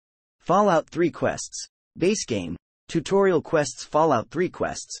Fallout 3 quests. Base game. Tutorial quests. Fallout 3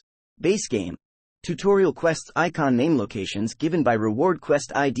 quests. Base game. Tutorial quests. Icon name locations given by reward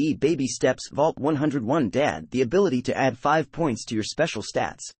quest ID. Baby steps. Vault 101 Dad. The ability to add 5 points to your special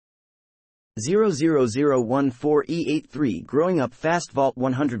stats. 00014E83 Growing Up Fast. Vault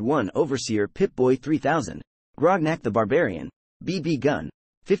 101 Overseer. Pip-Boy 3000. Grognak the Barbarian. BB Gun.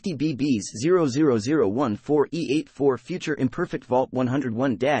 50 BBs. 00014E84 Future Imperfect. Vault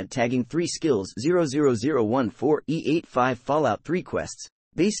 101 Dad. Tagging 3 skills. 00014E85 Fallout 3 quests.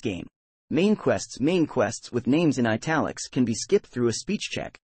 Base game. Main quests. Main quests with names in italics can be skipped through a speech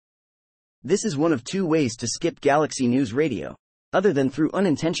check. This is one of 2 ways to skip Galaxy News Radio, other than through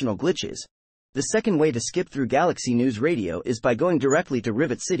unintentional glitches. The second way to skip through Galaxy News Radio is by going directly to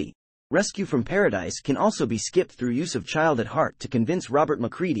Rivet City. Rescue from Paradise can also be skipped through use of Child at Heart to convince Robert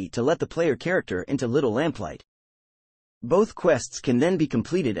McCready to let the player character into Little Lamplight. Both quests can then be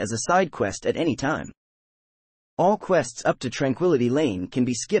completed as a side quest at any time. All quests up to Tranquility Lane can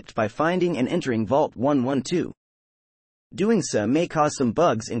be skipped by finding and entering Vault 112. Doing so may cause some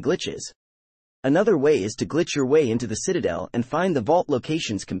bugs and glitches. Another way is to glitch your way into the Citadel and find the Vault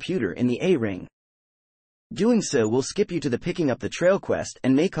location's computer in the A-ring. Doing so will skip you to the Picking Up the Trail quest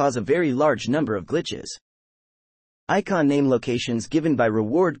and may cause a very large number of glitches. Icon name locations given by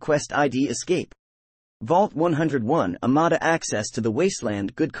reward quest ID. Escape. Vault 101 Amada access to the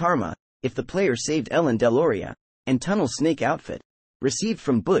Wasteland Good Karma, if the player saved Ellen Deloria, and Tunnel Snake outfit, received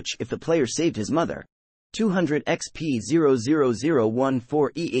from Butch if the player saved his mother. 200 XP.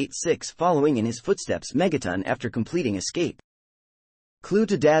 00014E86 following in his footsteps. Megaton after completing Escape. Clue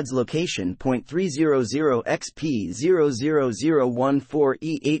to Dad's location. 0.300 XP.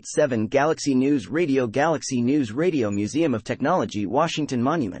 00014E87 Galaxy News Radio. Galaxy News Radio Museum of Technology, Washington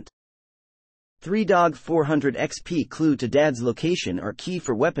Monument. 3 Dog. 400 XP. Clue to Dad's location or key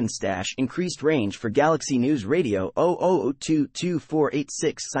for weapon stash. Increased range for Galaxy News Radio.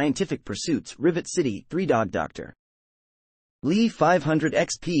 000222486 Scientific Pursuits. Rivet City. 3 Dog. Dr. Lee. 500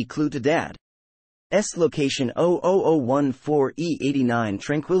 XP. Clue to Dad's location. 00014E89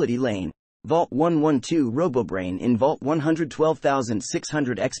 Tranquility Lane. Vault 112 Robobrain in Vault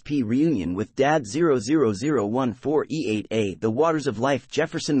 112,600 XP Reunion with Dad. 00014E8A The Waters of Life.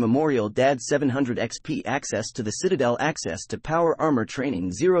 Jefferson Memorial. Dad. 700 XP. Access to the Citadel. Access to Power Armor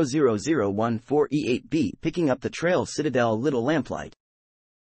Training. 00014E8B Picking Up the Trail. Citadel. Little Lamplight.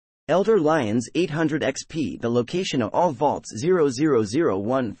 Elder Lions. 800 XP. The location of all vaults.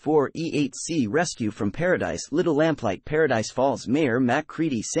 00014E8C Rescue from Paradise. Little Lamplight. Paradise Falls. Mayor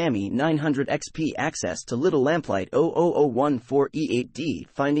MacCready. Sammy. 900 XP. Access to Little Lamplight. 00014E8D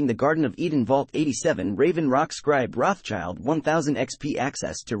Finding the Garden of Eden. Vault 87 Raven Rock. Scribe Rothschild. 1000 XP.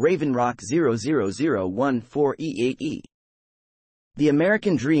 Access to Raven Rock. 00014E8E The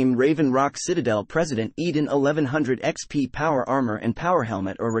American Dream. Raven Rock Citadel. President Eden. 1100 XP. Power Armor and Power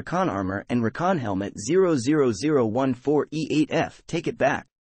Helmet or Recon Armor and Recon Helmet. 00014E8F Take It Back.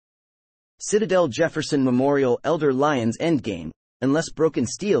 Citadel. Jefferson Memorial. Elder Lions Endgame. Unless Broken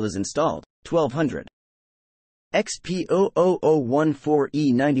Steel is installed. 1200 XP.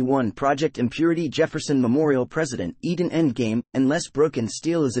 00014E91 Project Impurity. Jefferson Memorial. President Eden Endgame. Unless Broken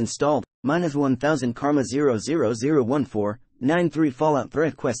Steel is installed. -1000 Karma. 00014 93 Fallout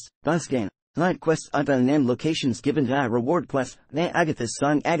 3 quests. Bus game. Light quests. Icon name locations given to reward quests. Agatha's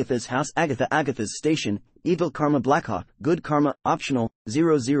song. Agatha's house. Agatha's station. Evil Karma. Blackhawk. Good Karma. Optional.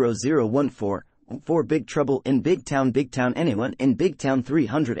 00014 4 Big Trouble in Big Town. Big Town. Anyone in Big Town.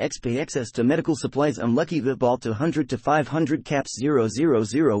 300 XP. Access to medical supplies. Unlucky Viball to 100 to 500 caps.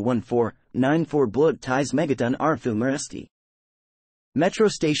 00014 94 Blood Ties. Megaton. Arfu Meresti. Metro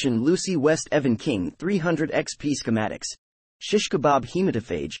Station. Lucy West. Evan King. 300 XP. Schematics. Shish Kebab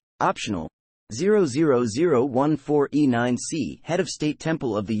Hematophage. Optional. 00014E9C Head of State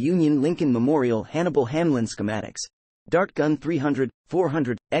Temple of the Union. Lincoln Memorial. Hannibal Hamlin. Schematics. Dart Gun. 300,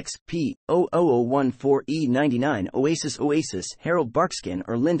 400, XP, 00014E99 Oasis Harold Barkskin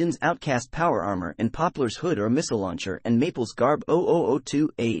or Lyndon's Outcast Power Armor and Poplar's Hood or Missile Launcher and Maple's Garb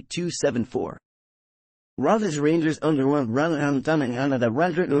 0002A274. Rother's Rangers Underworld rather than coming out of the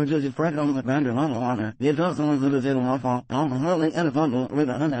record or just spread on the ground on the water. The adults on the little off on the hurling and a bundle with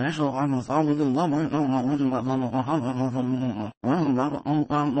the international armors all with the lumber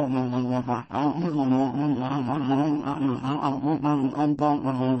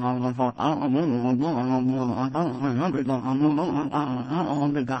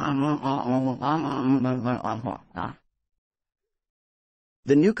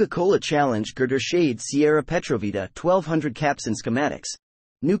The Nuka-Cola Challenge Girder Shade Sierra Petrovita 1200 Caps and Schematics.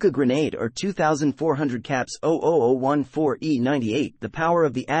 Nuka Grenade or 2400 caps 00014E98. The Power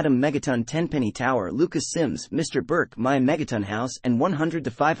of the Atom Megaton 10 Penny Tower Lucas Sims, Mr. Burke My Megaton House and 100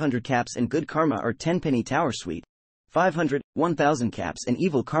 to 500 caps and Good Karma or 10 Penny Tower Suite. 500, 1000 caps and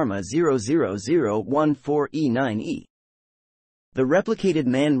Evil Karma 00014E9E. The Replicated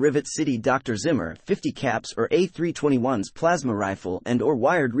Man Rivet City Dr. Zimmer 50 caps or A321's Plasma Rifle and or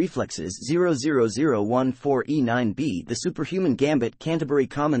Wired Reflexes 00014E9B. The Superhuman Gambit Canterbury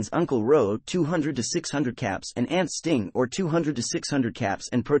Commons Uncle Row 200 to 600 caps and Ant Sting or 200 to 600 caps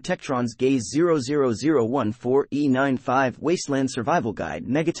and Protectron's Gaze 00014E95. Wasteland Survival Guide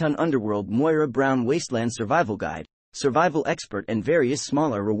Megaton Underworld Moira Brown Wasteland Survival Guide Survival Expert and various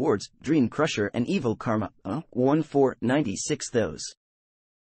smaller rewards, Dream Crusher and Evil Karma, 1496 those.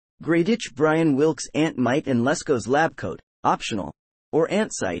 Greyditch Brian Wilkes Ant Mite and Lesko's Lab Coat, optional. Or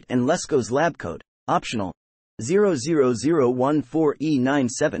Ant Site and Lesko's Lab Coat, optional.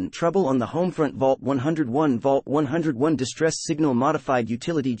 00014E97 Trouble on the Homefront Vault 101 Distress Signal Modified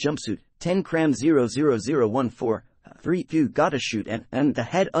Utility Jumpsuit, 10 cram 00014. 3 You Gotta Shoot and the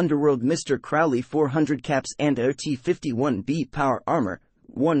Head Underworld Mr. Crowley 400 caps and OT51B Power Armor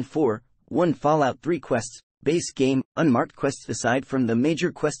 1 Fallout 3 quests, base game, unmarked quests. Aside from the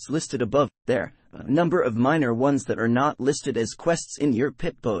major quests listed above, there are a number of minor ones that are not listed as quests in your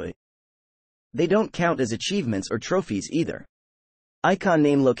Pip-Boy. They don't count as achievements or trophies either. Icon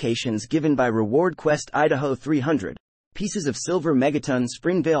name locations given by Reward Quest Idaho 300, Pieces of Silver Megaton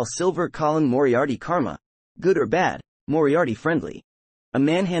Springvale Silver Colin Moriarty Karma, good or bad, Moriarty friendly. A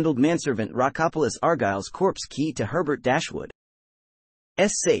manhandled manservant Rockopolis Argyle's corpse key to Herbert Dashwood.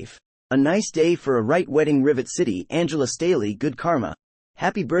 Safe. A nice day for a right wedding Rivet City Angela Staley Good Karma.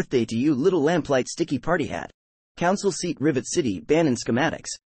 Happy birthday to you little lamplight sticky party hat. Council seat Rivet City Bannon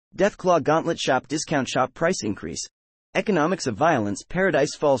Schematics. Deathclaw Gauntlet Shop Discount Shop Price Increase. Economics of Violence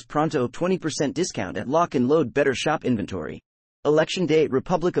Paradise Falls Pronto 20% discount at Lock and Load Better Shop Inventory. Election Day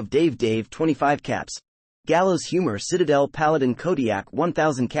Republic of Dave 25 caps. Gallows Humor Citadel Paladin Kodiak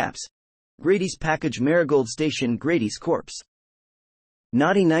 1000 caps. Grady's Package Marigold Station Grady's Corpse.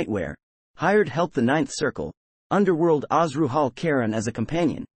 Naughty Nightwear. Hired Help the Ninth Circle. Underworld Osruhal Karen as a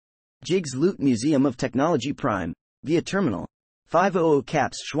companion. Jigs Loot Museum of Technology Prime. Via Terminal. 500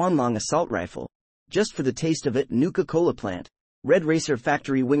 caps Schwanlong Assault Rifle. Just for the taste of it Nuka-Cola Plant. Red Racer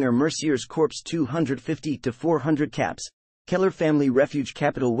Factory Winger Mercier's Corpse 250 to 400 caps. Keller Family Refuge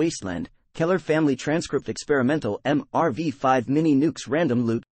Capital Wasteland. Keller Family Transcript Experimental MRV5 Mini Nukes Random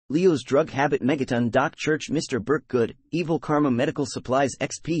Loot, Leo's Drug Habit Megaton Doc Church Mr. Burke Good, Evil Karma Medical Supplies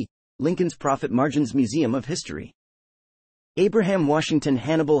XP, Lincoln's Profit Margins Museum of History. Abraham Washington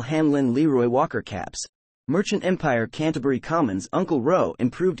Hannibal Hanlon Leroy Walker Caps. Merchant Empire Canterbury Commons Uncle Row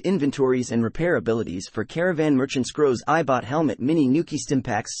Improved Inventories and Repair Abilities for Caravan Merchants Grows iBot Helmet Mini Nuki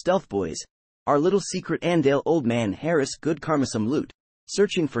Stimpaks Stealth Boys. Our Little Secret Andale Old Man Harris Good Karma Some Loot.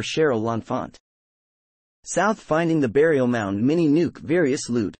 Searching for Cheryl L'Enfant. South Finding the Burial Mound Mini Nuke Various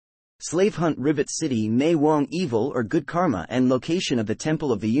Loot. Slave Hunt Rivet City May Wong Evil or Good Karma and Location of the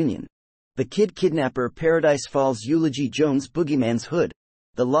Temple of the Union. The Kid Kidnapper Paradise Falls Eulogy Jones Boogeyman's Hood.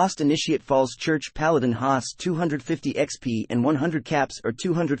 The Lost Initiate Falls Church Paladin Haas 250 XP and 100 caps or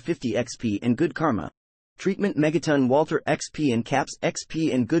 250 XP and Good Karma. Treatment Megaton Walter XP and caps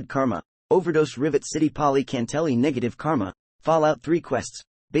XP and Good Karma. Overdose Rivet City Polly Cantelli Negative Karma. Fallout 3 quests,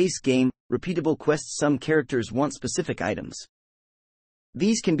 base game, repeatable quests. Some characters want specific items.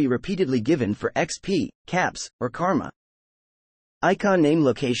 These can be repeatedly given for XP, caps, or karma. Icon name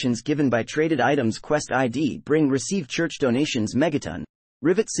locations given by traded items quest ID bring receive church donations Megaton,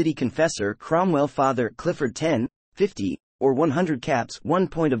 Rivet City Confessor Cromwell Father Clifford 10, 50, or 100 caps 1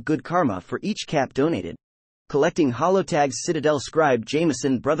 point of Good Karma for each cap donated. Collecting holotags Citadel Scribe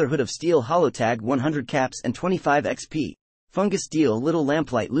Jameson Brotherhood of Steel holotag 100 caps and 25 XP. Fungus Deal Little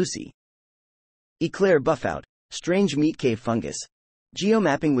Lamplight Lucy. Eclair Buffout, Strange Meat Cave Fungus.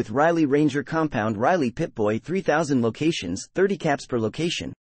 Geomapping with Riley Ranger Compound Riley Pip-Boy 3000 locations 30 caps per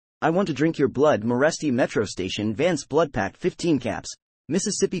location. I Want to Drink Your Blood Moresti Metro Station Vance Blood Pack 15 caps.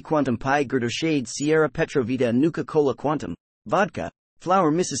 Mississippi Quantum Pie Girder Shade Sierra Petrovita Nuka-Cola Quantum. Vodka.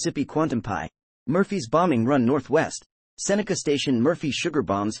 Flour Mississippi Quantum Pie. Murphy's Bombing Run Northwest. Seneca Station Murphy Sugar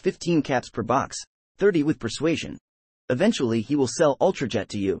Bombs 15 caps per box. 30 with Persuasion. Eventually he will sell Ultrajet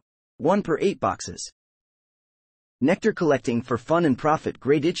to you. 1 per 8 boxes. Nectar Collecting for Fun and Profit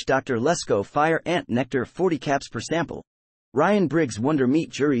Greyditch Dr. Lesko Fire Ant Nectar 40 caps per sample. Ryan Briggs Wonder Meat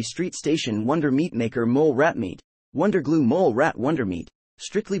Jury Street Station Wonder Meat Maker Mole Rat Meat. Wonder Glue Mole Rat Wonder Meat.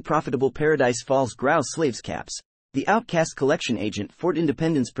 Strictly Profitable Paradise Falls Grouse Slaves caps. The Outcast Collection Agent Fort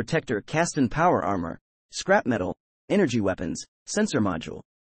Independence Protector Caston Power Armor. Scrap Metal. Energy Weapons. Sensor Module.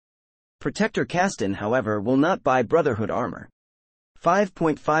 Protector Caston, however, will not buy Brotherhood armor.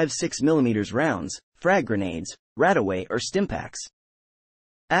 5.56mm rounds, frag grenades, Radaway or Stimpaks.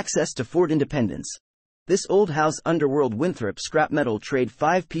 Access to Fort Independence. This old house Underworld Winthrop scrap metal trade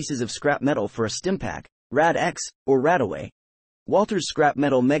 5 pieces of scrap metal for a Stimpak, Rad X, or Radaway. Walter's scrap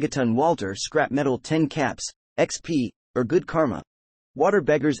metal Megaton Walter scrap metal 10 caps, XP, or Good Karma. Water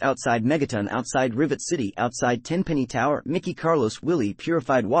Beggars outside Megaton outside Rivet City outside Tenpenny Tower Mickey Carlos Willie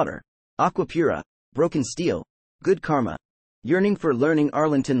Purified Water, Aquapura, Broken Steel, Good Karma. Yearning for Learning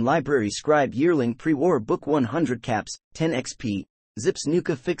Arlington Library Scribe Yearling Pre-War Book 100 caps, 10 XP, Zips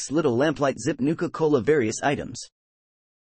Nuka Fix Little Lamplight Zip Nuka Cola Various items.